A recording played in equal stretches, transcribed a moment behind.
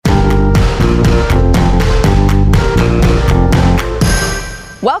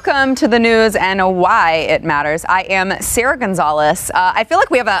Welcome to the news and why it matters. I am Sarah Gonzalez. I feel like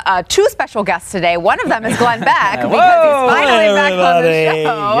we have two special guests today. One of them is Glenn Beck because he's finally back on the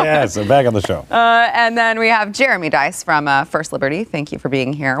show. Yes, I'm back on the show. And then we have Jeremy Dice from First Liberty. Thank you for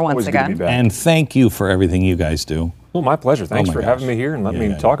being here once again. And thank you for everything you guys do. Well, my pleasure. Thanks for having me here and letting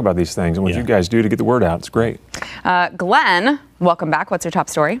me talk about these things and what you guys do to get the word out. It's great. Glenn, welcome back. What's your top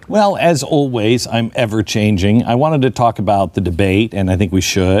story? Well, as always, I'm ever changing. I wanted to talk about the debate, and I think we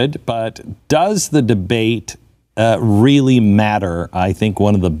should. But does the debate really matter? I think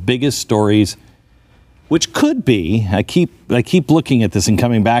one of the biggest stories, which could be, I keep looking at this and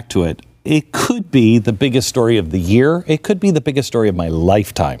coming back to it. It could be the biggest story of the year. It could be the biggest story of my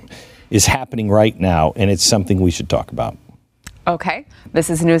lifetime. Is happening right now, and it's something we should talk about. Okay, this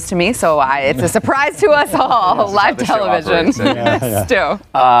is news to me, so it's a surprise to us all. Live television. Stu.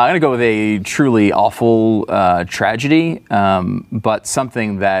 I'm going to go with a truly awful tragedy, but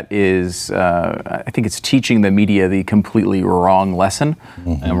something that is, I think it's teaching the media the completely wrong lesson,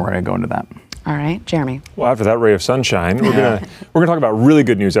 and we're going to go into that. All right, Jeremy. Well, after that ray of sunshine, we're gonna talk about really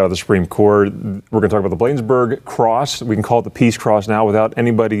good news out of the Supreme Court. We're gonna talk about the Bladensburg Cross. We can call it the Peace Cross now without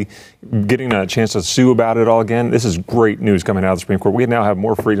anybody getting a chance to sue about it all again. This is great news coming out of the Supreme Court. We now have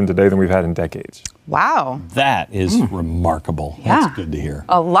more freedom today than we've had in decades. Wow. That is remarkable. Yeah. That's good to hear.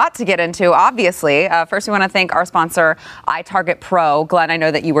 A lot to get into, obviously. First, we want to thank our sponsor, iTarget Pro. Glenn, I know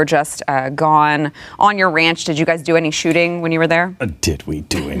that you were just gone on your ranch. Did you guys do any shooting when you were there? Did we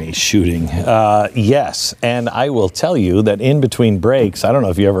do any shooting? Yes. And I will tell you that in between breaks, I don't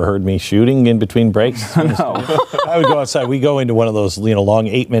know if you ever heard me shooting in between breaks. No. I would go outside. We go into one of those long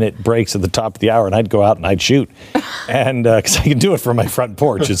 8-minute breaks at the top of the hour, and I'd go out and I'd shoot. And because I can do it from my front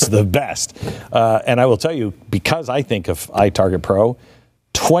porch, it's the best. And I will tell you, because I think of iTarget Pro,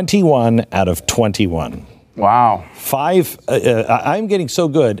 21 out of 21. Wow. 5, I'm getting so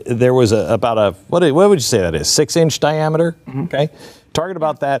good. There was about a, what would you say that is? 6-inch diameter? Okay. Target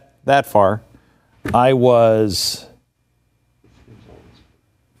about that far. I was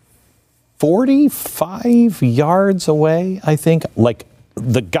 45 yards away, I think. Like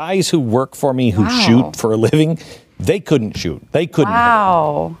the guys who work for me who shoot for a living, they couldn't shoot. They couldn't hit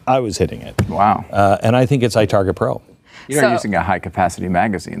it. I was hitting it. Wow. And I think it's iTarget Pro. You're using a high-capacity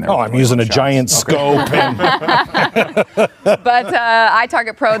magazine there. Oh, I'm using a giant scope. But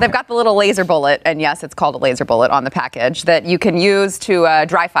iTarget Pro, they've got the little laser bullet, and yes, it's called a laser bullet on the package, that you can use to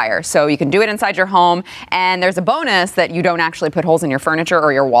dry fire. So you can do it inside your home, and there's a bonus that you don't actually put holes in your furniture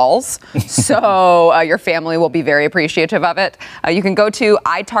or your walls. So your family will be very appreciative of it. You can go to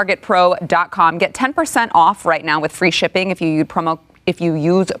itargetpro.com, get 10% off right now with free shipping if you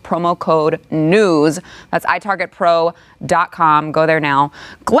use promo code NEWS. That's itargetpro.com. Go there now.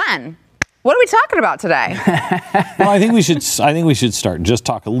 Glenn, what are we talking about today? Well, I think we should start and just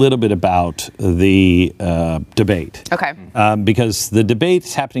talk a little bit about the debate. Okay. Because the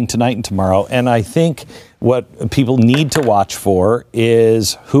debate's happening tonight and tomorrow, and I think what people need to watch for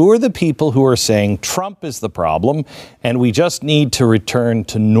is who are the people who are saying Trump is the problem, and we just need to return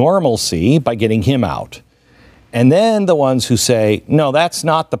to normalcy by getting him out. And then the ones who say, no, that's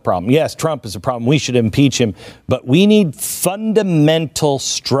not the problem. Yes, Trump is a problem. We should impeach him. But we need fundamental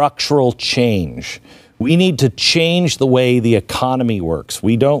structural change. We need to change the way the economy works.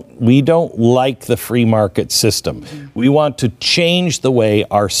 We don't like the free market system. We want to change the way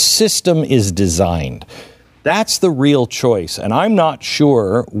our system is designed. That's the real choice. And I'm not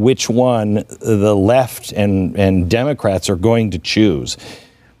sure which one the left and Democrats are going to choose.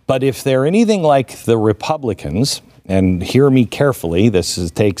 But if they're anything like the Republicans, and hear me carefully,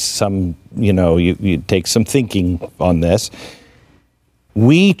 takes some, you take some thinking on this.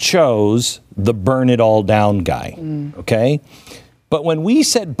 We chose the burn it all down guy, okay? But when we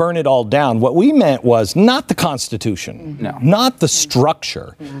said burn it all down, what we meant was not the Constitution, not the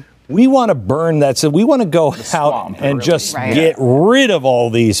structure. We want to burn that. So we want to go out and just get rid of all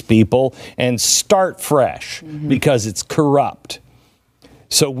these people and start fresh because it's corrupt.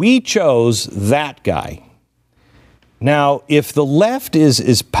 So we chose that guy. Now, if the left is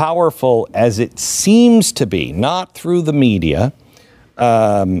as powerful as it seems to be, not through the media,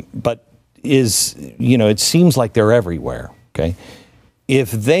 but it seems like they're everywhere, okay?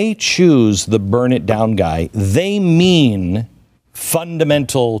 If they choose the burn it down guy, they mean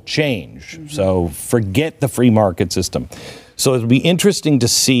fundamental change. So forget the free market system. So it'll be interesting to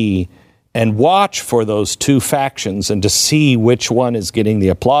see and watch for those two factions and to see which one is getting the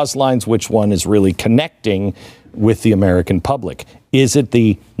applause lines, which one is really connecting with the American public. Is it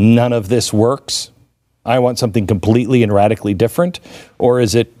the none of this works? I want something completely and radically different? Or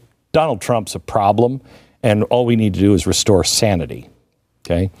is it Donald Trump's a problem and all we need to do is restore sanity?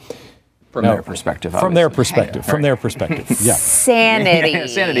 Okay. From their perspective. From their perspective. From their perspective. Yeah. Sanity.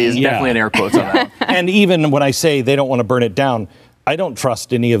 Sanity is definitely an air quotes on that. And even when I say they don't want to burn it down, I don't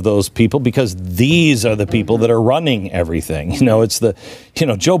trust any of those people because these are the people that are running everything. It's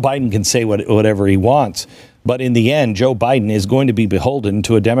Joe Biden can say whatever he wants. But in the end, Joe Biden is going to be beholden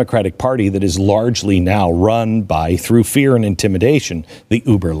to a Democratic Party that is largely now run through fear and intimidation, the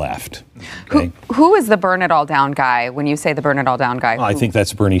uber left. Okay? Who is the burn it all down guy when you say the burn it all down guy? I think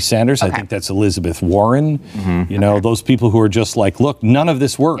that's Bernie Sanders. Okay. I think that's Elizabeth Warren. Those people who are just like, look, none of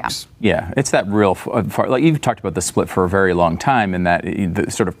this works. Yeah, it's that real, like you've talked about the split for a very long time and that the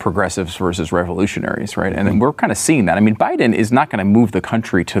sort of progressives versus revolutionaries, right? And we're kind of seeing that. I mean, Biden is not going to move the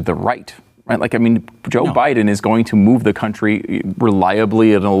country to the right. Right? Joe Biden is going to move the country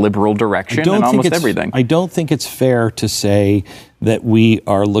reliably in a liberal direction in almost everything. I don't think it's fair to say that we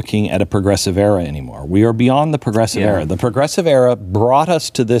are looking at a progressive era anymore. We are beyond the progressive era. The progressive era brought us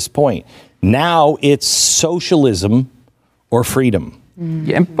to this point. Now it's socialism or freedom.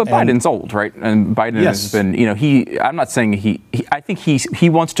 Yeah, but Biden's old, right? And Biden has been, I'm not saying I think he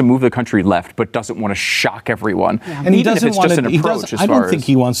wants to move the country left, but doesn't want to shock everyone. Yeah. And he doesn't want to, I don't think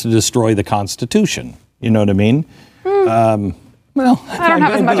he wants to destroy the Constitution. You know what I mean? I don't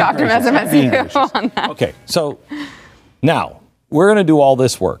have as much optimism as you on that. Okay, so now we're going to do all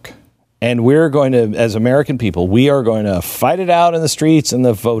this work. And we're going to, as American people, we are going to fight it out in the streets and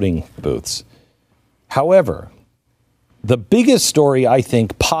the voting booths. However, the biggest story, I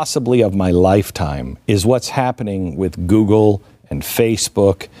think, possibly of my lifetime is what's happening with Google and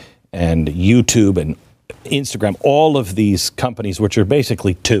Facebook and YouTube and Instagram, all of these companies, which are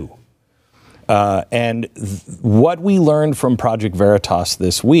basically two. What we learned from Project Veritas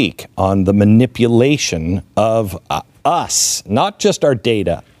this week on the manipulation of us, not just our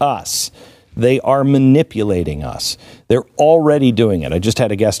data, us. They are manipulating us. They're already doing it. I just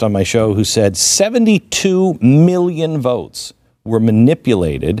had a guest on my show who said 72 million votes were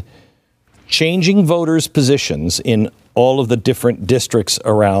manipulated, changing voters' positions in all of the different districts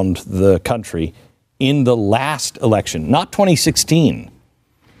around the country in the last election, not 2016,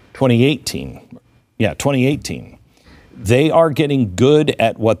 2018. Yeah, 2018. They are getting good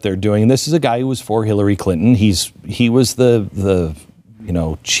at what they're doing. This is a guy who was for Hillary Clinton. He was the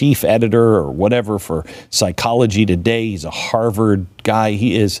chief editor or whatever for Psychology Today. He's a Harvard guy.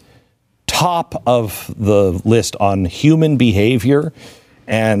 He is top of the list on human behavior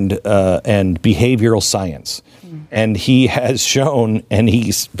and behavioral science. And he has shown, and he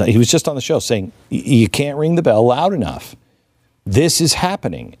was just on the show saying, you can't ring the bell loud enough. This is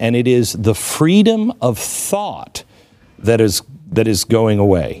happening, and it is the freedom of thought that is going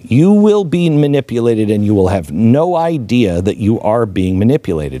away. You will be manipulated and you will have no idea that you are being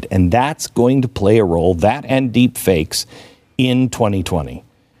manipulated. And that's going to play a role, that and deep fakes, in 2020.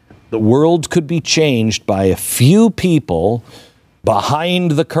 The world could be changed by a few people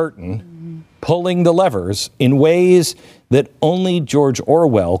behind the curtain pulling the levers in ways that only George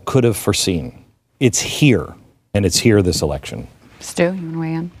Orwell could have foreseen. It's here, and it's here this election. Stu, you want to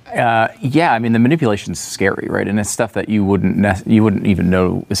weigh in? Yeah, I mean, the manipulation's scary, right? And it's stuff that you wouldn't even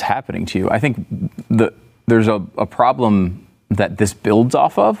know is happening to you. I think there's a problem that this builds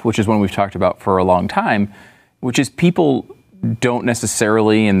off of, which is one we've talked about for a long time, which is people don't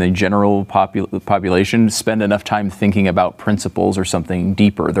necessarily, in the general population, spend enough time thinking about principles or something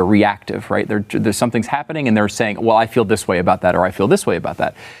deeper. They're reactive, right? There's something's happening and they're saying, well, I feel this way about that, or I feel this way about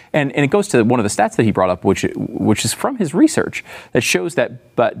that. And it goes to one of the stats that he brought up, which is from his research, that shows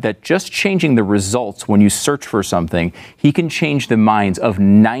that just changing the results when you search for something, he can change the minds of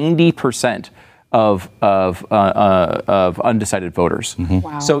 90% of undecided voters. Mm-hmm.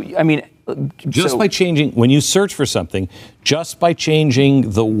 Wow. So, I mean, by changing, when you search for something, just by changing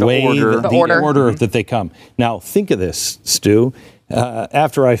the order that they come. Now, think of this, Stu.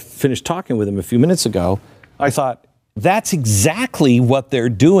 After I finished talking with him a few minutes ago, I thought, that's exactly what they're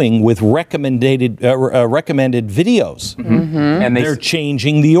doing with recommended videos. Mm-hmm. And they're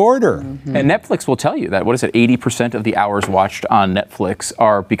changing the order. Mm-hmm. And Netflix will tell you that. What is it? 80% of the hours watched on Netflix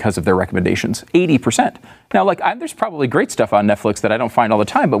are because of their recommendations. 80%. Now, there's probably great stuff on Netflix that I don't find all the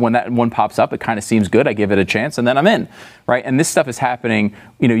time, but when that one pops up, it kind of seems good. I give it a chance, and then I'm in, right? And this stuff is happening.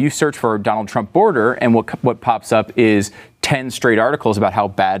 You search for Donald Trump border, and what pops up is 10 straight articles about how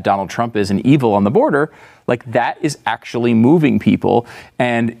bad Donald Trump is and evil on the border. That is actually moving people.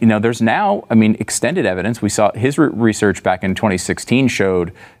 And, there's now, extended evidence. We saw his research back in 2016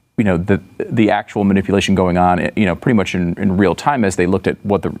 showed the actual manipulation going on, pretty much in real time as they looked at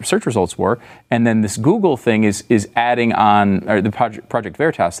what the search results were. And then this Google thing is adding on, or the Project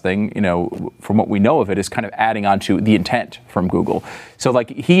Veritas thing, from what we know of it, is kind of adding on to the intent from Google. So like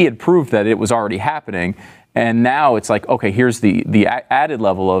he had proved that it was already happening. And now it's like, okay, here's the added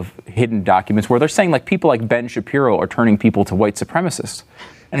level of hidden documents where they're saying like people like Ben Shapiro are turning people to white supremacists.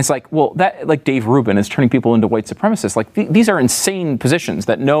 And it's like, well, that like Dave Rubin is turning people into white supremacists. Like these are insane positions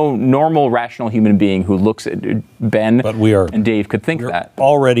that no normal, rational human being who looks at Ben and Dave could think that.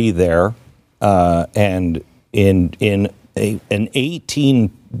 Already there, and in an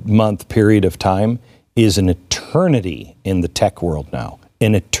 18-month period of time is an eternity in the tech world now.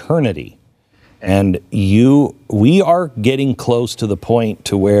 An eternity. And we are getting close to the point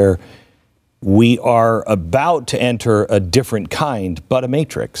to where we are about to enter a different kind, but a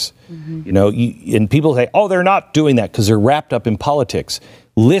matrix. Mm-hmm. And people say, oh, they're not doing that because they're wrapped up in politics.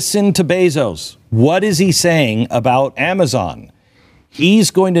 Listen to Bezos. What is he saying about Amazon? He's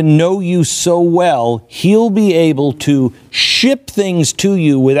going to know you so well, he'll be able to ship things to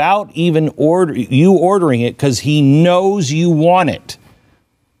you without even ordering it because he knows you want it.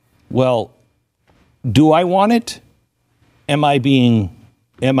 Well, do I want it? Am I being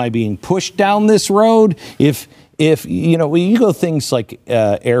pushed down this road? If when you go things like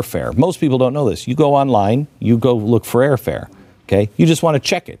airfare, most people don't know this. You go online, you go look for airfare. Okay, you just want to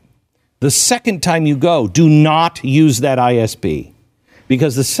check it. The second time you go, do not use that ISP,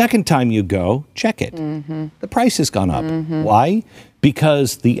 because the second time you go, check it. Mm-hmm. The price has gone up. Mm-hmm. Why?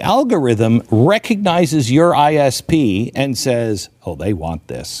 Because the algorithm recognizes your ISP and says, oh, they want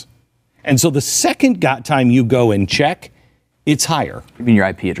this. And so the second time you go and check, it's higher. You mean your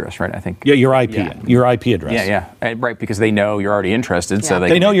IP address, right? I think. Yeah, your IP address. Yeah. Right, because they know you're already interested, so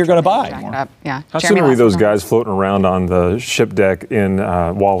they know you're going to buy. Yeah. How soon are we those guys floating around on the ship deck in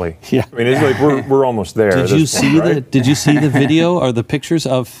Wally? Yeah. I mean, it's like we're almost there. Did you see the video or the pictures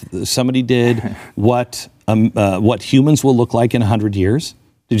of somebody did what humans will look like in 100 years?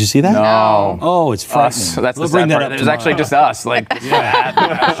 Did you see that? No. Oh, it's frightening. So that's the sad part. There's actually just us, like shape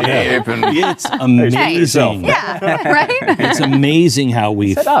and it's amazing. Yeah, right. It's amazing how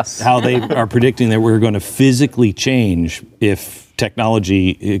they are predicting that we're going to physically change if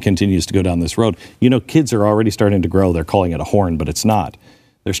technology continues to go down this road. Kids are already starting to grow. They're calling it a horn, but it's not.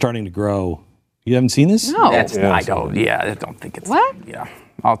 They're starting to grow. You haven't seen this? No. I don't think it's. What? Yeah.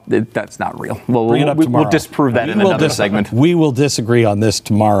 That's not real. Well, bring it up tomorrow. We'll disprove that in another segment. We will disagree on this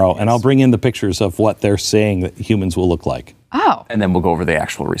tomorrow, and I'll bring in the pictures of what they're saying that humans will look like. Oh. And then we'll go over the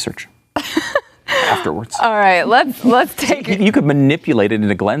actual research afterwards. All right, let's take it. You could manipulate it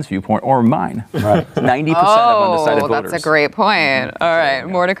into Glenn's viewpoint or mine. Right. 90% of undecided voters. That's a great point. All right,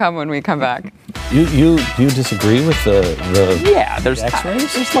 more to come when we come back. You disagree with the there's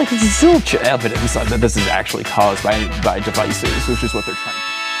X-rays? There's like zilch evidence that this is actually caused by devices, which is what they're trying to do.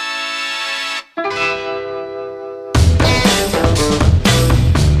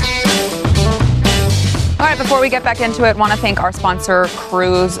 All right, before we get back into it, want to thank our sponsor,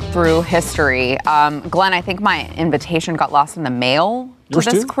 Cruise Through History. Glenn, I think my invitation got lost in the mail to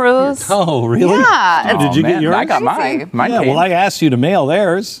this cruise. Oh, really? Yeah. Did you get yours? I got mine. Well, I asked you to mail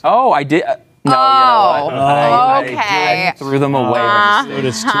theirs. Oh, I did. No, okay. I threw them away. But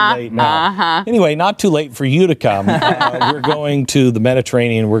it's too late now. Anyway, not too late for you to come. We're going to the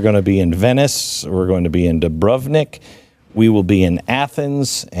Mediterranean. We're going to be in Venice. We're going to be in Dubrovnik. We will be in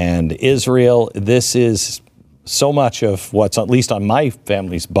Athens and Israel. This is so much of what's at least on my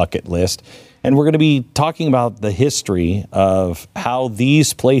family's bucket list. And we're going to be talking about the history of how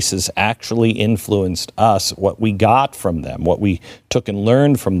these places actually influenced us, what we got from them, what we took and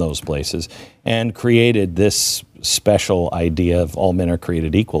learned from those places, and created this special idea of all men are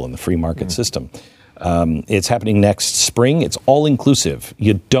created equal in the free market system. It's happening next spring. It's all inclusive.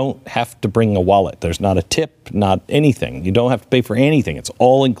 You don't have to bring a wallet. There's not a tip, not anything. You don't have to pay for anything. It's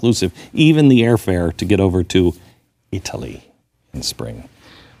all inclusive, even the airfare to get over to Italy in spring.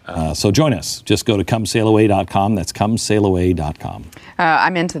 So join us. Just go to comesailaway.com. That's comesailaway.com.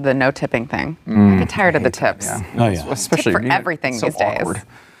 I'm into the no tipping thing. I get tired of the tips. Yeah. Oh, yeah. Especially for everything so these days. Awkward.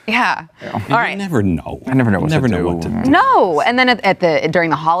 Yeah. All right. You never know. I never know what to do. What to do. No, and then during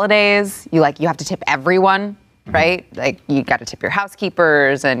the holidays, you have to tip everyone, right? Like you got to tip your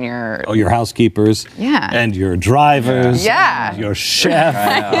housekeepers and your your housekeepers. Yeah. And your drivers. Yeah. And your chef.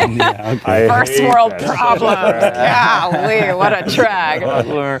 First world problems. Golly, what a drag.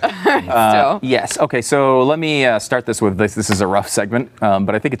 Yes. Okay. So let me start this with this. This is a rough segment,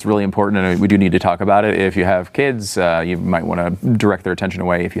 but I think it's really important, and we do need to talk about it. If you have kids, you might want to direct their attention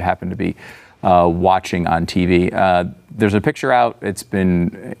away if you happen to be watching on TV. There's a picture out. It's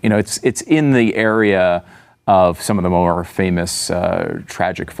been, it's in the area of some of the more famous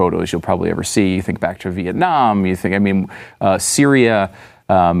tragic photos you'll probably ever see. You think back to Vietnam. You think, Syria.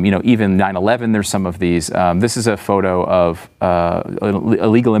 Even 9/11, there's some of these. This is a photo of an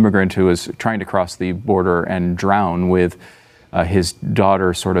illegal immigrant who was trying to cross the border and drown with his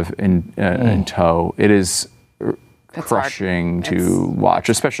daughter sort of in tow. It is crushing to watch,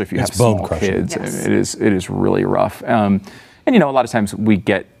 especially if you have small kids. Yes. It is really rough. And a lot of times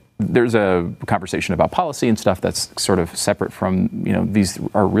there's a conversation about policy and stuff that's sort of separate from, these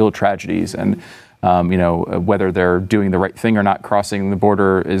are real tragedies. And whether they're doing the right thing or not crossing the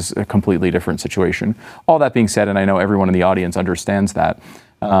border is a completely different situation. All that being said, and I know everyone in the audience understands that,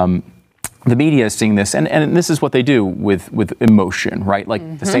 the media is seeing this, and this is what they do with emotion, right?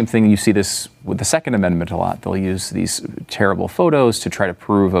 Like the same thing, you see this with the Second Amendment a lot. They'll use these terrible photos to try to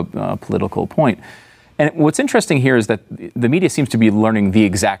prove a political point. And what's interesting here is that the media seems to be learning the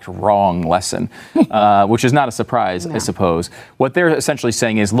exact wrong lesson, which is not a surprise, I suppose. What they're essentially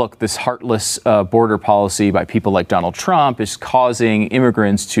saying is, look, this heartless border policy by people like Donald Trump is causing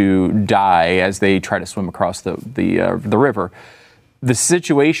immigrants to die as they try to swim across the river. The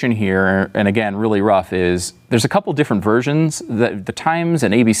situation here, and again, really rough, is there's a couple different versions. The Times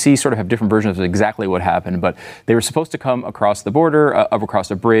and ABC sort of have different versions of exactly what happened, but they were supposed to come across the border, across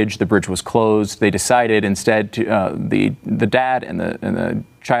a bridge. The bridge was closed. They decided instead to, the dad and the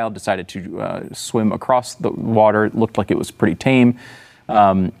child decided to swim across the water. It looked like it was pretty tame.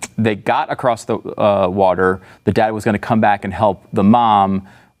 They got across the water. The dad was going to come back and help the mom.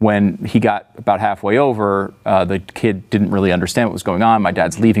 When he got about halfway over, the kid didn't really understand what was going on. My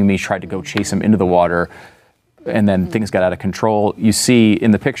dad's leaving me, tried to go chase him into the water, and then things got out of control. You see in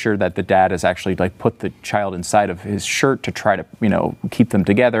the picture that the dad has actually put the child inside of his shirt to try to, keep them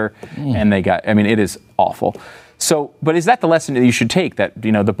together. And it is awful. So, but is that the lesson that you should take, that,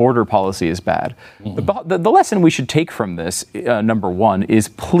 the border policy is bad? The lesson we should take from this, number one, is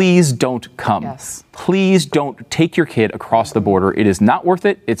please don't come. Yes. Please don't take your kid across the border. It is not worth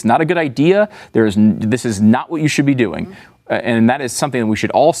it. It's not a good idea. This is not what you should be doing. And that is something that we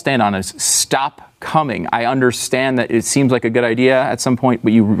should all stand on, is stop coming. I understand that it seems like a good idea at some point,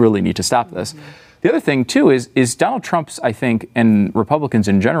 but you really need to stop this. The other thing, too, is Donald Trump's, I think, and Republicans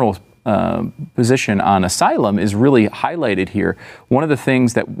in general, position on asylum is really highlighted here. One of the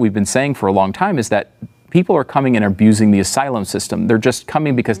things that we've been saying for a long time is that people are coming and abusing the asylum system. They're just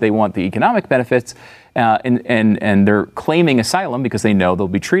coming because they want the economic benefits, and they're claiming asylum because they know they'll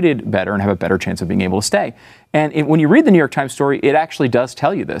be treated better and have a better chance of being able to stay. And when you read the New York Times story, it actually does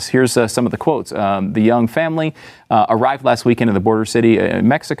tell you this. Here's some of the quotes. The young family arrived last weekend in the border city in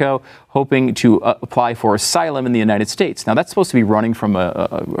Mexico, hoping to apply for asylum in the United States. Now, that's supposed to be running from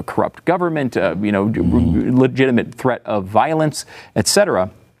a corrupt government, legitimate threat of violence,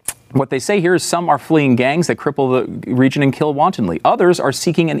 etc. What they say here is some are fleeing gangs that cripple the region and kill wantonly. Others are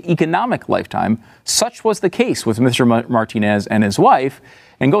seeking an economic lifetime. Such was the case with Mr. Martinez and his wife.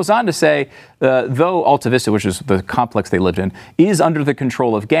 And goes on to say, though Alta Vista, which is the complex they lived in, is under the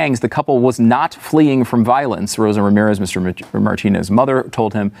control of gangs, the couple was not fleeing from violence. Rosa Ramirez, Mr. Martinez's mother,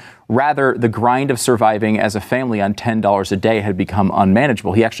 told him, rather, the grind of surviving as a family on $10 a day had become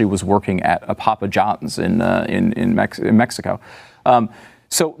unmanageable. He actually was working at a Papa John's in Mexico.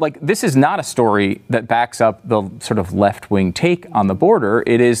 So, this is not a story that backs up the sort of left-wing take on the border.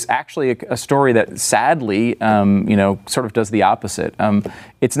 It is actually a story that, sadly, sort of does the opposite.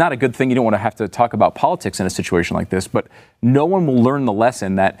 It's not a good thing. You don't want to have to talk about politics in a situation like this, but no one will learn the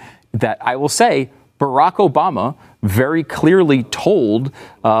lesson that I will say, Barack Obama very clearly told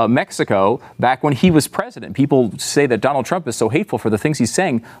Mexico back when he was president. People say that Donald Trump is so hateful for the things he's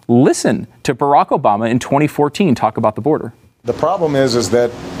saying. Listen to Barack Obama in 2014 talk about the border. The problem is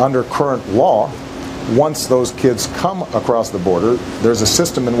that under current law, once those kids come across the border, there's a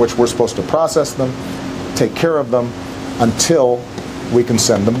system in which we're supposed to process them, take care of them, until we can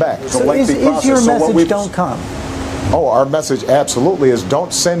send them back. So is your message don't come? Oh, our message absolutely is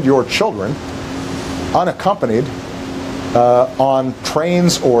don't send your children unaccompanied on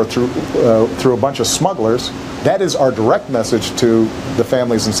trains or through a bunch of smugglers. That is our direct message to the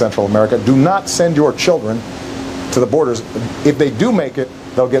families in Central America. Do not send your children to the borders. If they do make it,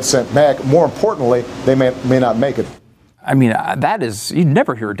 they'll get sent back. More importantly, they may not make it. I mean, that is, you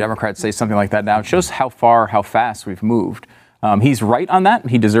never hear a Democrat say something like that now. It shows how fast we've moved. He's right on that.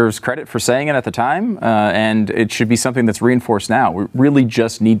 He deserves credit for saying it at the time, and it should be something that's reinforced now. We really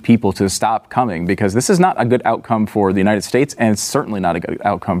just need people to stop coming, because this is not a good outcome for the United States, and it's certainly not a good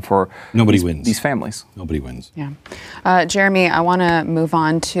outcome for these families. Nobody wins. Yeah. Jeremy, I want to move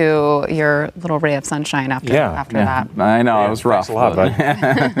on to your little ray of sunshine after that. I know, it was rough. Thanks a lot, bud.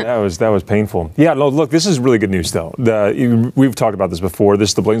 that was painful. Yeah, no, look, this is really good news, though. We've talked about this before. This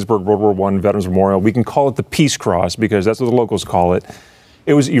is the Bladensburg World War I Veterans Memorial. We can call it the Peace Cross because that's what the locals call it.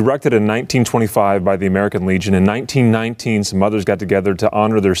 It was erected in 1925 by the American Legion. In 1919, some mothers got together to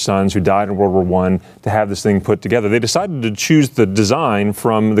honor their sons who died in World War I to have this thing put together. They decided to choose the design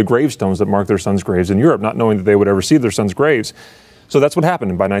from the gravestones that mark their sons' graves in Europe, not knowing that they would ever see their sons' graves. So that's what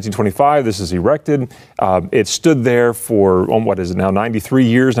happened. And by 1925, this is erected. It stood there for, 93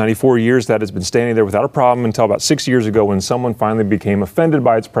 years, 94 years that it's been standing there without a problem until about 6 years ago when someone finally became offended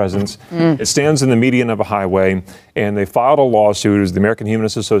by its presence. It stands in the median of a highway, and they filed a lawsuit. It was the American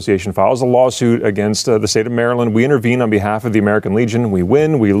Humanist Association files a lawsuit against the state of Maryland. We intervene on behalf of the American Legion. We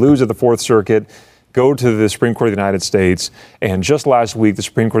win. We lose at the Fourth Circuit. Go to the Supreme Court of the United States, and just last week, the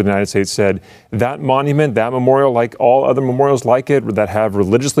Supreme Court of the United States said that monument, that memorial, like all other memorials like it that have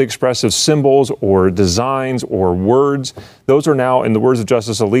religiously expressive symbols or designs or words, those are now, in the words of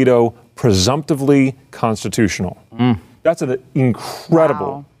Justice Alito, presumptively constitutional. That's an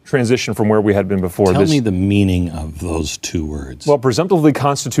incredible transition from where we had been before. Tell me the meaning of those two words. Well, presumptively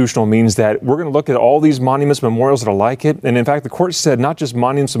constitutional means that we're going to look at all these monuments, memorials that are like it. And in fact, the court said not just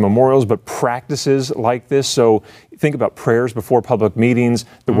monuments and memorials, but practices like this. So think about prayers before public meetings,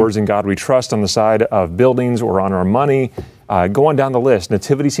 the words "In God We Trust" on the side of buildings or on our money. Go on down the list.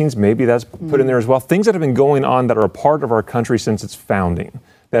 Nativity scenes, maybe that's put in there as well. Things that have been going on that are a part of our country since its founding,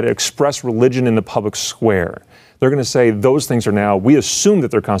 that express religion in the public square. They're going to say those things are now, we assume that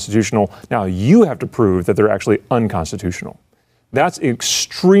they're constitutional. Now you have to prove that they're actually unconstitutional. That's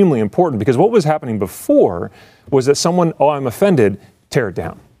extremely important, because what was happening before was that someone, I'm offended, tear it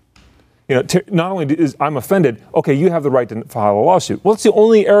down. Not only is I'm offended, okay, you have the right to file a lawsuit. Well, it's the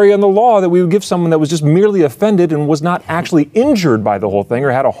only area in the law that we would give someone that was just merely offended and was not actually injured by the whole thing or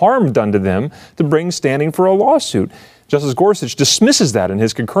had a harm done to them to bring standing for a lawsuit. Justice Gorsuch dismisses that in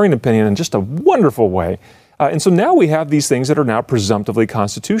his concurring opinion in just a wonderful way. And so now we have these things that are now presumptively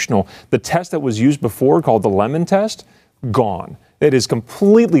constitutional. The test that was used before, called the Lemon test, gone. It is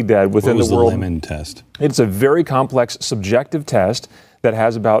completely dead within the world. What was the Lemon test? It's a very complex subjective test that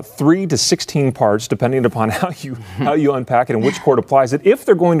has about 3 to 16 parts, depending upon how you unpack it and which court applies it, if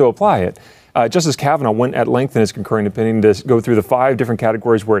they're going to apply it. Justice Kavanaugh went at length in his concurring opinion to go through the 5 different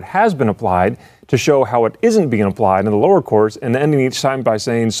categories where it has been applied to show how it isn't being applied in the lower courts, and ending each time by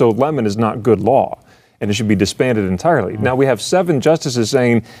saying, so Lemon is not good law, and it should be disbanded entirely. Now we have 7 justices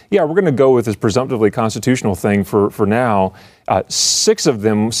saying, yeah, we're going to go with this presumptively constitutional thing for now. 6 of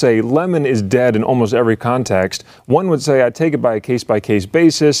them say Lemon is dead in almost every context. One would say I'd take it by a case-by-case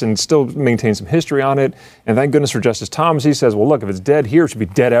basis and still maintain some history on it. And thank goodness for Justice Thomas. He says, well, look, if it's dead here, it should be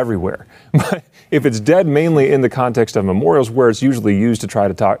dead everywhere. But if it's dead mainly in the context of memorials, where it's usually used to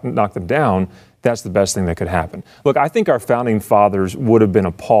try to knock them down, that's the best thing that could happen. Look, I think our founding fathers would have been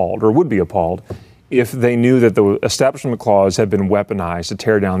appalled, or would be appalled, if they knew that the Establishment Clause had been weaponized to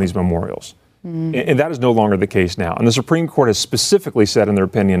tear down these memorials. And that is no longer the case now. And the Supreme Court has specifically said in their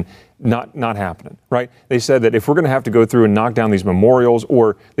opinion, not happening, right? They said that if we're going to have to go through and knock down these memorials,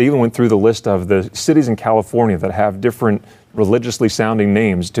 or they even went through the list of the cities in California that have different religiously sounding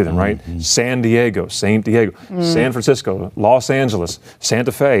names to them, right? San Diego, Saint Diego, San Francisco, Los Angeles,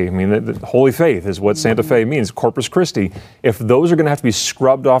 Santa Fe. I mean, the Holy Faith is what Santa Fe means, Corpus Christi. If those are going to have to be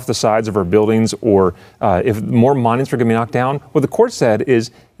scrubbed off the sides of our buildings, or if more monuments are going to be knocked down, what the court said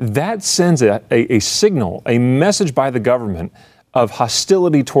is that sends a signal, a message by the government of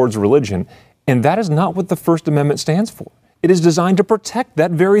hostility towards religion. And that is not what the First Amendment stands for. It is designed to protect that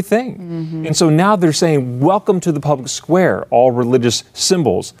very thing. And so now they're saying, welcome to the public square, all religious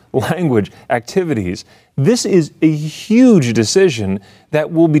symbols, language, activities. This is a huge decision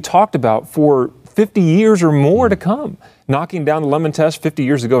that will be talked about for 50 years or more to come. Knocking down the Lemon test 50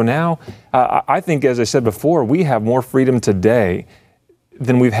 years ago now, I think, as I said before, we have more freedom today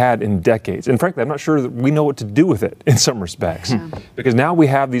than we've had in decades. And frankly, I'm not sure that we know what to do with it in some respects. Because now we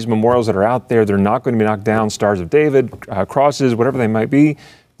have these memorials that are out there. They're not going to be knocked down. Stars of David, crosses, whatever they might be.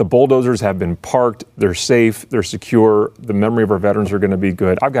 The bulldozers have been parked. They're safe. They're secure. The memory of our veterans are going to be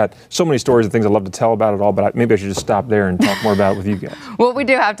good. I've got so many stories and things I'd love to tell about it all, but maybe I should just stop there and talk more about it with you guys. Well, we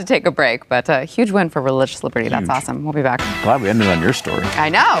do have to take a break, but a huge win for religious liberty. That's awesome. We'll be back. Glad we ended on your story. I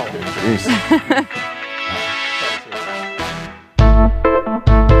know. Jeez.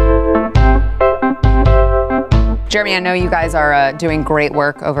 Jeremy, I know you guys are doing great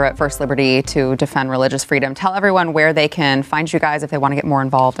work over at First Liberty to defend religious freedom. Tell everyone where they can find you guys if they want to get more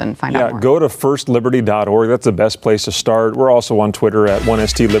involved and find out more. Go to firstliberty.org. That's the best place to start. We're also on Twitter at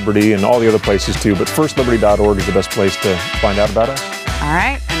 1STLiberty and all the other places too, but firstliberty.org is the best place to find out about us. All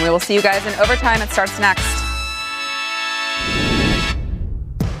right, and we will see you guys in Overtime. It starts next.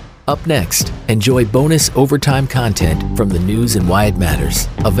 Up next, enjoy bonus Overtime content from the news and why it matters.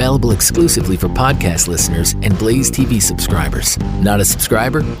 Available exclusively for podcast listeners and Blaze TV subscribers. Not a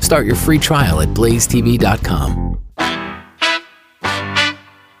subscriber? Start your free trial at blazetv.com.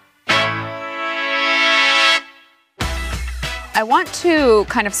 I want to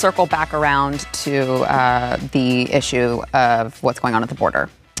kind of circle back around to the issue of what's going on at the border.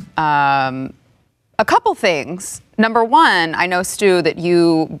 A couple things. Number one, I know, Stu, that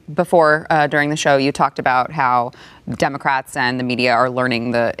you, before, during the show, you talked about how Democrats and the media are learning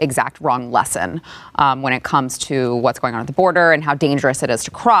the exact wrong lesson when it comes to what's going on at the border and how dangerous it is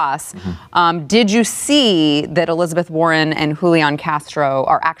to cross. Mm-hmm. Did you see that Elizabeth Warren and Julian Castro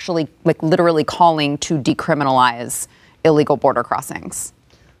are actually, like, literally calling to decriminalize illegal border crossings?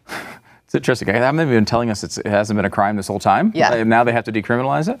 It's interesting. They haven't been telling us it hasn't been a crime this whole time. Yeah. Now they have to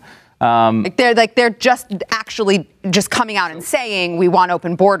decriminalize it. They're just actually just coming out and saying we want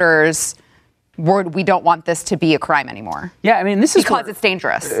open borders. We don't want this to be a crime anymore. Yeah, I mean, this is because it's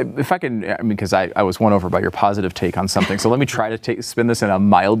dangerous. If I can, I mean, because I was won over by your positive take on something. So let me try to spin this in a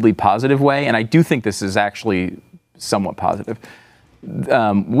mildly positive way. And I do think this is actually somewhat positive.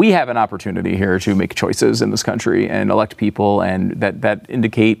 We have an opportunity here to make choices in this country and elect people, and that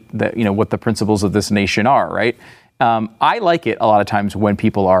indicate that, you know, what the principles of this nation are, right? I like it a lot of times when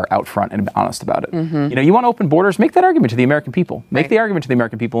people are out front and honest about it. Mm-hmm. You know, you want to open borders, make that argument to the American people. Make the argument to the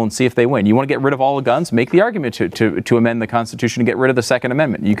American people and see if they win. You want to get rid of all the guns, make the argument to amend the Constitution and get rid of the Second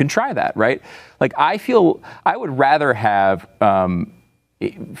Amendment. You can try that, right? Like, I feel I would rather have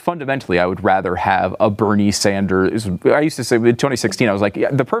fundamentally, I would rather have a Bernie Sanders. I used to say in 2016, I was like,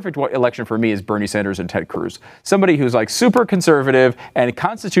 the perfect election for me is Bernie Sanders and Ted Cruz. Somebody who's like super conservative and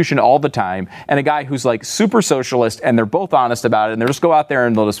Constitution all the time, and a guy who's like super socialist, and they're both honest about it, and they'll just go out there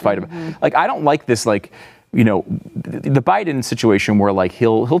and they'll just fight him. Like, I don't like this, like, you know, the Biden situation where, like,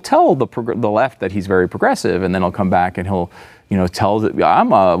 he'll tell the left that he's very progressive, and then he'll come back and he'll, you know, tell that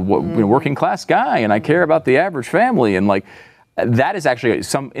I'm a working class guy and I care about the average family, and like, that is actually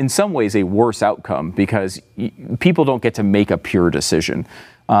in some ways a worse outcome because people don't get to make a pure decision.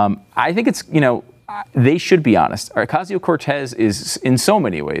 I think it's, you know, they should be honest. Ocasio-Cortez is in so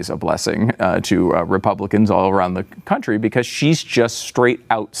many ways a blessing to Republicans all around the country because she's just straight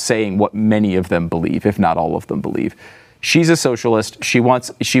out saying what many of them believe, if not all of them believe. She's a socialist. She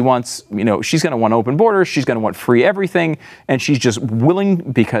wants, you know, she's going to want open borders. She's going to want free everything. And she's just willing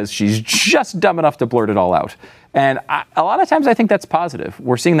because she's just dumb enough to blurt it all out. And a lot of times I think that's positive.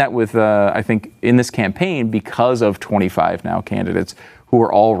 We're seeing that with, I think, in this campaign because of 25 now candidates who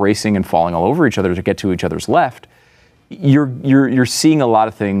are all racing and falling all over each other to get to each other's left. You're seeing a lot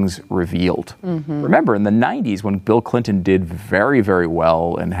of things revealed. Mm-hmm. Remember, in the 90s, when Bill Clinton did very, very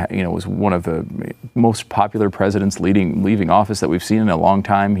well and, you know, was one of the most popular presidents leaving office that we've seen in a long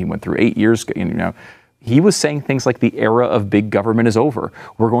time. He went through 8 years, you know. He was saying things like the era of big government is over.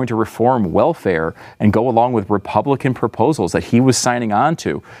 We're going to reform welfare and go along with Republican proposals that he was signing on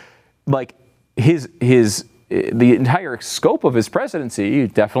to. Like, the entire scope of his presidency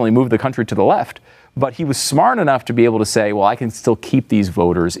definitely moved the country to the left. But he was smart enough to be able to say, well, I can still keep these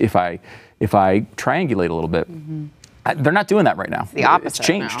voters if I triangulate a little bit. Mm-hmm. They're not doing that right now. It's the opposite. It's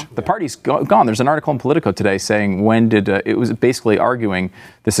changed. Now. The party's gone. There's an article in Politico today saying it was basically arguing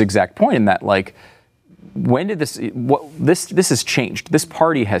this exact point in that, like, when did this has changed. This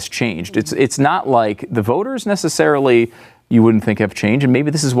party has changed. It's not like the voters necessarily you wouldn't think have changed, and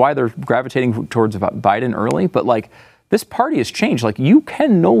maybe this is why they're gravitating towards Biden early, but like, this party has changed. Like, you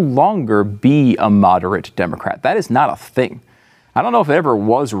can no longer be a moderate Democrat. That is not a thing. I don't know if it ever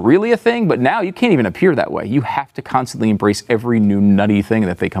was really a thing, but now you can't even appear that way. You have to constantly embrace every new nutty thing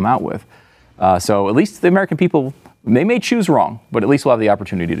that they come out with. So at least the American people, they may choose wrong, but at least we'll have the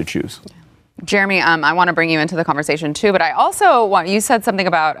opportunity to choose. Jeremy, I want to bring you into the conversation too, but I also want, you said something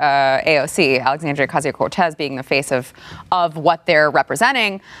about AOC, Alexandria Ocasio-Cortez, being the face of what they're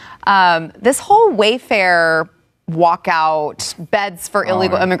representing. This whole Wayfair walkout, beds for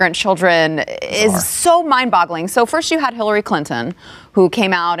illegal immigrant children is so mind-boggling. So first you had Hillary Clinton, who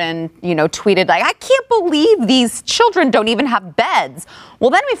came out and, tweeted like, I can't believe these children don't even have beds. Well,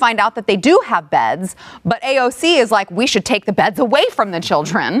 then we find out that they do have beds, but AOC is like, we should take the beds away from the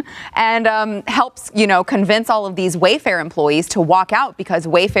children, and helps, convince all of these Wayfair employees to walk out because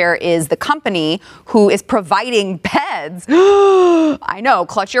Wayfair is the company who is providing beds. I know,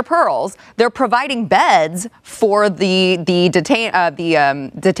 clutch your pearls. They're providing beds for the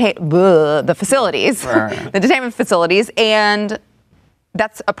facilities, the detainment facilities, and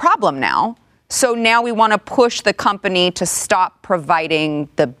that's a problem now. So now we want to push the company to stop providing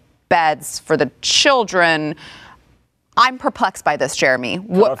the beds for the children. I'm perplexed by this, Jeremy.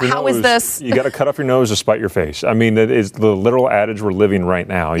 How is this? You got to cut off your nose to spite your face. I mean, that is the literal adage we're living right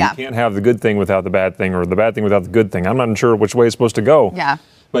now. Yeah. You can't have the good thing without the bad thing, or the bad thing without the good thing. I'm not sure which way it's supposed to go. Yeah.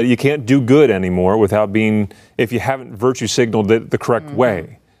 But you can't do good anymore without if you haven't virtue signaled it the correct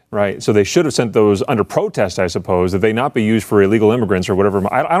way. Right, so they should have sent those under protest, I suppose, that they not be used for illegal immigrants or whatever.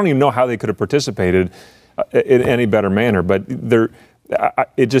 I don't even know how they could have participated in any better manner. But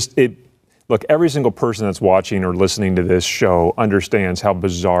look, every single person that's watching or listening to this show understands how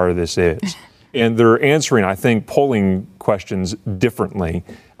bizarre this is, and they're answering, I think, polling questions differently.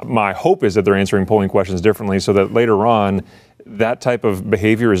 My hope is that they're answering polling questions differently, so that later on, that type of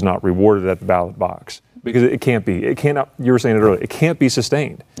behavior is not rewarded at the ballot box. Because it can't be. It cannot. You were saying it earlier. It can't be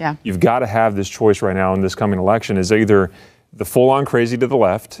sustained. Yeah. You've got to have this choice right now in this coming election: is either the full-on crazy to the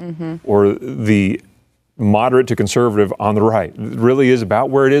left, or the moderate to conservative on the right. It really is about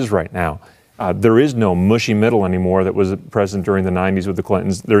where it is right now. There is no mushy middle anymore that was present during the 90s with the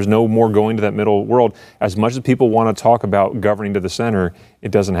Clintons. There's no more going to that middle world. As much as people want to talk about governing to the center, it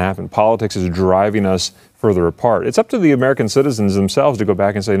doesn't happen. Politics is driving us further apart. It's up to the American citizens themselves to go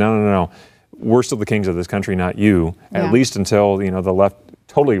back and say, no. We're still the kings of this country, not you, at least until, the left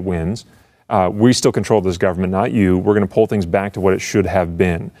totally wins. We still control this government, not you. We're going to pull things back to what it should have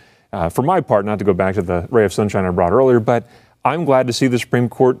been. For my part, not to go back to the ray of sunshine I brought earlier, but I'm glad to see the Supreme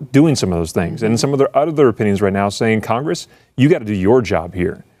Court doing some of those things. And some of their other opinions right now saying, Congress, you got to do your job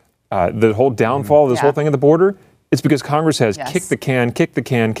here. The whole downfall of this whole thing at the border, it's because Congress has kicked the can.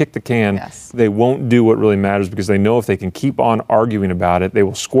 Yes. They won't do what really matters because they know if they can keep on arguing about it, they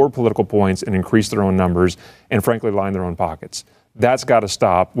will score political points and increase their own numbers and, frankly, line their own pockets. That's got to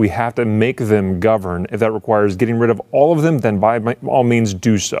stop. We have to make them govern. If that requires getting rid of all of them, then by all means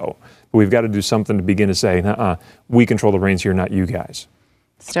do so. But we've got to do something to begin to say, we control the reins here, not you guys.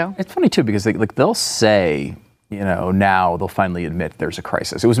 Still? It's funny, too, because they'll say, now they'll finally admit there's a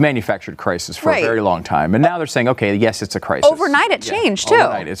crisis. It was a manufactured crisis for a very long time. And now they're saying, okay, yes, it's a crisis. Overnight it changed, too.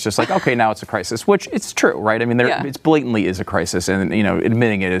 Overnight. It's just like, okay, now it's a crisis, which it's true, right? I mean, it blatantly is a crisis. And,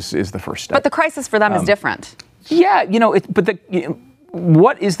 admitting it is the first step. But the crisis for them is different. Yeah,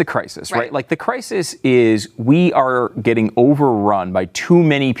 what is the crisis, right? Like the crisis is we are getting overrun by too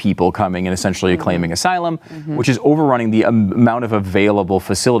many people coming and essentially claiming asylum, which is overrunning the amount of available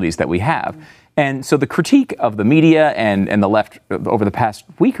facilities that we have. And so the critique of the media and the left over the past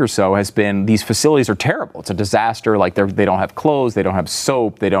week or so has been these facilities are terrible. It's a disaster. Like they don't have clothes, they don't have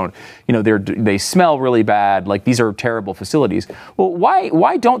soap, they don't, they smell really bad. Like these are terrible facilities. Well,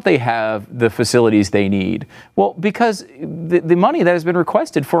 why don't they have the facilities they need? Well, because the money that has been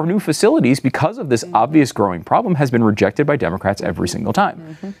requested for new facilities because of this obvious growing problem has been rejected by Democrats every single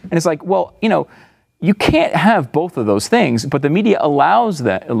time. And it's like, well, you can't have both of those things, but the media allows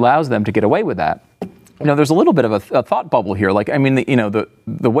them to get away with that. There's a little bit of a thought bubble here. Like, I mean, the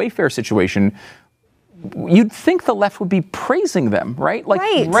Wayfair situation, you'd think the left would be praising them, right? Like,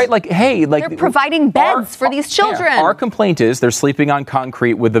 right? Like, hey, like they're providing beds for these children. Our complaint is they're sleeping on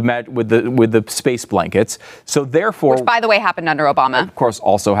concrete with the space blankets. So therefore, which by the way happened under Obama. Of course,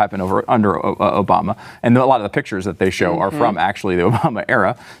 also happened under Obama, and a lot of the pictures that they show are from actually the Obama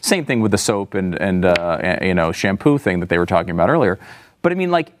era. Same thing with the soap and shampoo thing that they were talking about earlier. But I mean,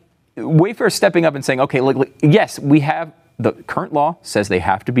 like, Wayfair stepping up and saying, okay, look, yes, we have. The current law says they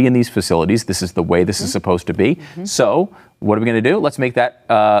have to be in these facilities. This is the way this is supposed to be. So what are we going to do? Let's make that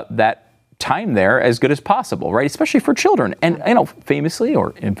time there as good as possible, right? Especially for children. And, famously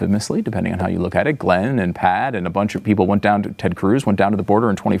or infamously, depending on how you look at it, Glenn and Pat and a bunch of people Ted Cruz went down to the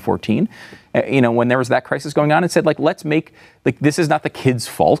border in 2014, when there was that crisis going on and said, let's make, this is not the kids'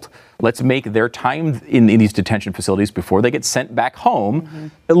 fault. Let's make their time in these detention facilities before they get sent back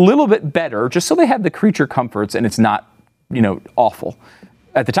home a little bit better, just so they have the creature comforts and it's not, awful.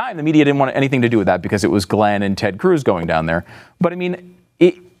 At the time, the media didn't want anything to do with that because it was Glenn and Ted Cruz going down there. But I mean,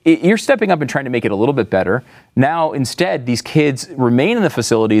 you're stepping up and trying to make it a little bit better. Now, instead, these kids remain in the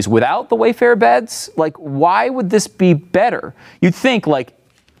facilities without the Wayfair beds. Like, why would this be better? You'd think,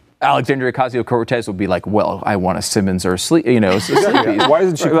 Alexandria Ocasio-Cortez would be like, well, I want a Simmons or a Sleepy's. Why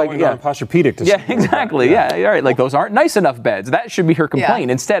isn't she going on Posturepedic to Yeah, exactly. Yeah, all right. Like, those aren't nice enough beds. That should be her complaint.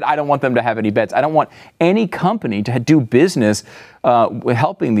 Yeah. Instead, I don't want them to have any beds. I don't want any company to do business with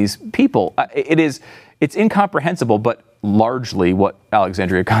helping these people. It's incomprehensible, but largely what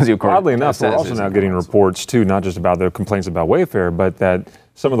Alexandria Ocasio-Cortez Oddly enough, we're also now getting reports, too, not just about their complaints about Wayfair, but that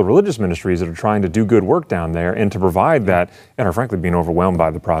some of the religious ministries that are trying to do good work down there and to provide that, and are frankly being overwhelmed by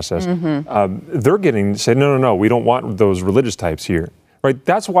the process, they're saying, no, we don't want those religious types here. Right?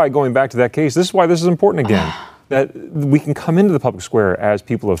 That's why, going back to that case, this is why this is important again. That we can come into the public square as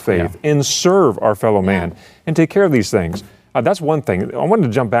people of faith and serve our fellow man and take care of these things. That's one thing. I wanted to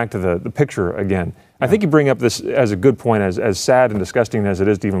jump back to the picture again. I think you bring up this as a good point, as sad and disgusting as it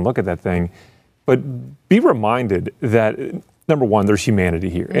is to even look at that thing. But be reminded that, number one, there's humanity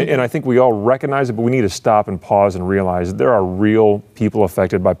here. And I think we all recognize it, but we need to stop and pause and realize that there are real people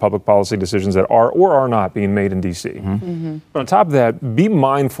affected by public policy decisions that are or are not being made in D.C. But on top of that, be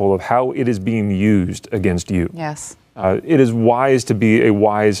mindful of how it is being used against you. Yes. It is good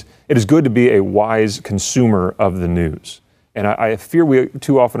to be a wise consumer of the news. And I fear we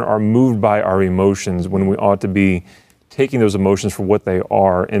too often are moved by our emotions when we ought to be taking those emotions for what they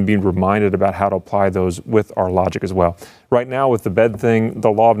are and being reminded about how to apply those with our logic as well. Right now, with the bed thing,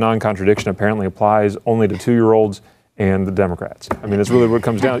 the law of non-contradiction apparently applies only to 2-year-olds and the Democrats. I mean, that's really what it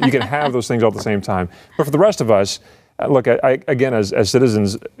comes down to. You can have those things all at the same time. But for the rest of us, look, again, as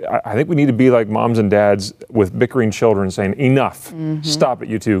citizens, I think we need to be like moms and dads with bickering children saying, enough, stop it,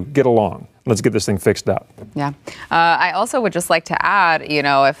 you two, get along. Let's get this thing fixed up. Yeah. I also would just like to add,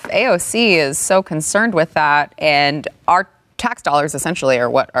 if AOC is so concerned with that and our tax dollars essentially are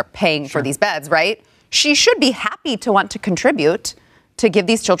what are paying for these beds, right? She should be happy to want to contribute to give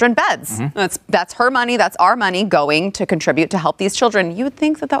these children beds. That's her money. That's our money going to contribute to help these children. You would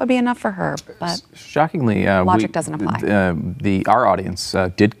think that would be enough for her, but shockingly, logic doesn't apply. Our audience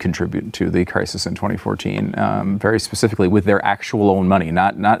did contribute to the crisis in 2014, very specifically with their actual own money,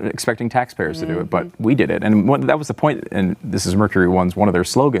 not expecting taxpayers to do it, but we did it. And that was the point, and this is Mercury One's, one of their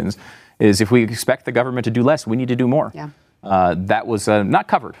slogans, is if we expect the government to do less, we need to do more. Yeah. That was not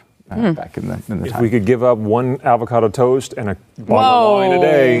covered. Back in the if time. we could give up one avocado toast and a bottle of wine a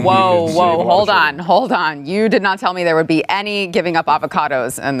day. Hold on. You did not tell me there would be any giving up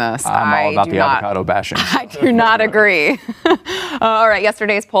avocados in this. I'm all about the avocado bashing. I do not agree. All right,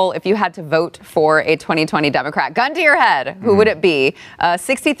 yesterday's poll, if you had to vote for a 2020 Democrat, gun to your head, who would it be?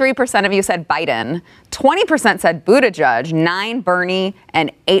 63% of you said Biden, 20% said Buttigieg, 9% Bernie,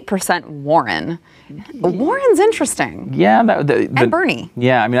 and 8% Warren. Warren's interesting. Yeah, and Bernie.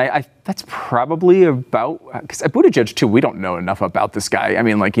 Yeah, I mean, that's probably about, because Buttigieg too. We don't know enough about this guy. I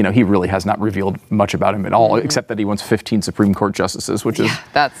mean, he really has not revealed much about him at all, except that he wants 15 Supreme Court justices, which is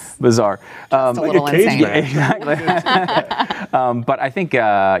that's bizarre. Just a little insane. Yeah, exactly. But I think,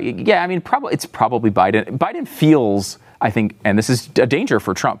 I mean, it's probably Biden. Biden feels, I think, and this is a danger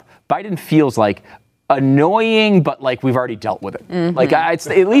for Trump. Biden feels like annoying, but we've already dealt with it.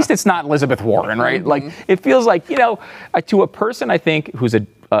 At least it's not Elizabeth Warren, right? It feels like, to a person, I think, who's an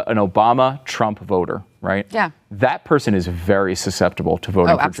Obama Trump voter, right? Yeah. That person is very susceptible to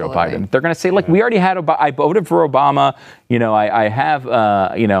voting for absolutely. Joe Biden. They're going to say, we already had I voted for Obama. I have,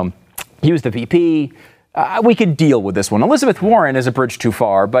 he was the VP. We could deal with this one. Elizabeth Warren is a bridge too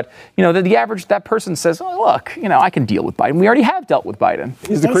far, but the average that person says, "Oh, look, I can deal with Biden. We already have dealt with Biden."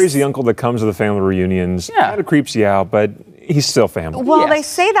 He's the crazy uncle that comes to the family reunions. Yeah. Kind of creeps you out, but he's still family. Well, Yes. they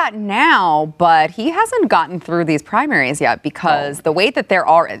say that now, but he hasn't gotten through these primaries yet because the way that they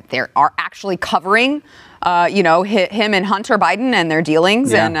are actually covering, him and Hunter Biden and their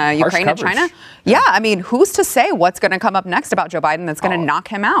dealings in Ukraine and China. Yeah, I mean, who's to say what's going to come up next about Joe Biden that's going to knock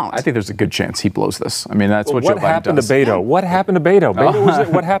him out? I think there's a good chance he blows this. I mean, that's what Joe Biden does. What happened to Beto? What happened to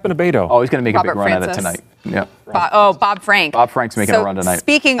Beto? What happened to Beto? Oh, he's going to make Robert a big run Francis. at it tonight. Yeah. Bob Frank. Bob Frank's making a run tonight.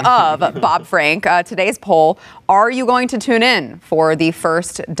 Speaking of Bob Frank, today's poll, are you going to tune in for the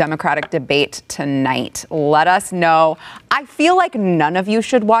first Democratic debate tonight? Let us know. I feel like none of you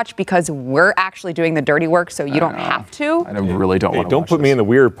should watch because we're actually doing the dirty work, so you don't have to. I really don't want to Don't watch put me this. in the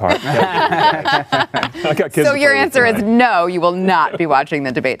weird part. I got kids So to your play with answer is tonight. no, you will not be watching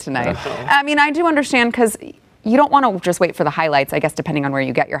the debate tonight. I mean, I do understand because you don't want to just wait for the highlights, I guess, depending on where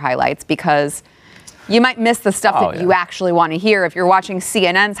you get your highlights, because you might miss the stuff that you actually want to hear if you're watching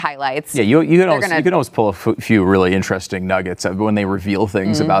CNN's highlights. Yeah, you can always pull a few really interesting nuggets when they reveal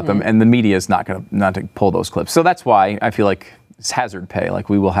things about them, and the media is not to pull those clips. So that's why I feel like hazard pay. Like,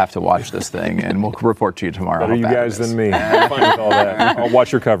 we will have to watch this thing, and we'll report to you tomorrow. Better you guys than me. I'm fine with all that. I'll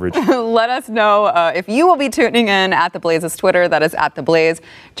watch your coverage. Let us know if you will be tuning in at The Blaze's Twitter. That is at The Blaze.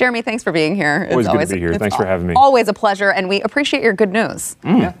 Jeremy, thanks for being here. Always good to be here. Thanks for having me. Always a pleasure, and we appreciate your good news.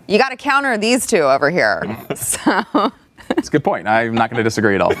 Yeah. You got to counter these two over here. So. It's a good point. I'm not going to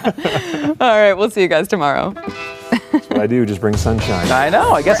disagree at all. All right, we'll see you guys tomorrow. That's what I do, just bring sunshine. I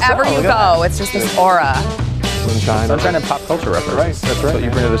know, I guess Wherever you go, it's just this aura. Sunshine and pop culture reference. Right, that's right. What you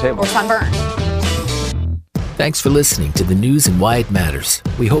bring to the table. Or sunburn. Thanks for listening to the news and why it matters.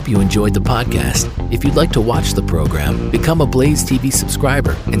 We hope you enjoyed the podcast. If you'd like to watch the program, become a Blaze TV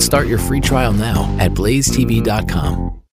subscriber and start your free trial now at blazetv.com.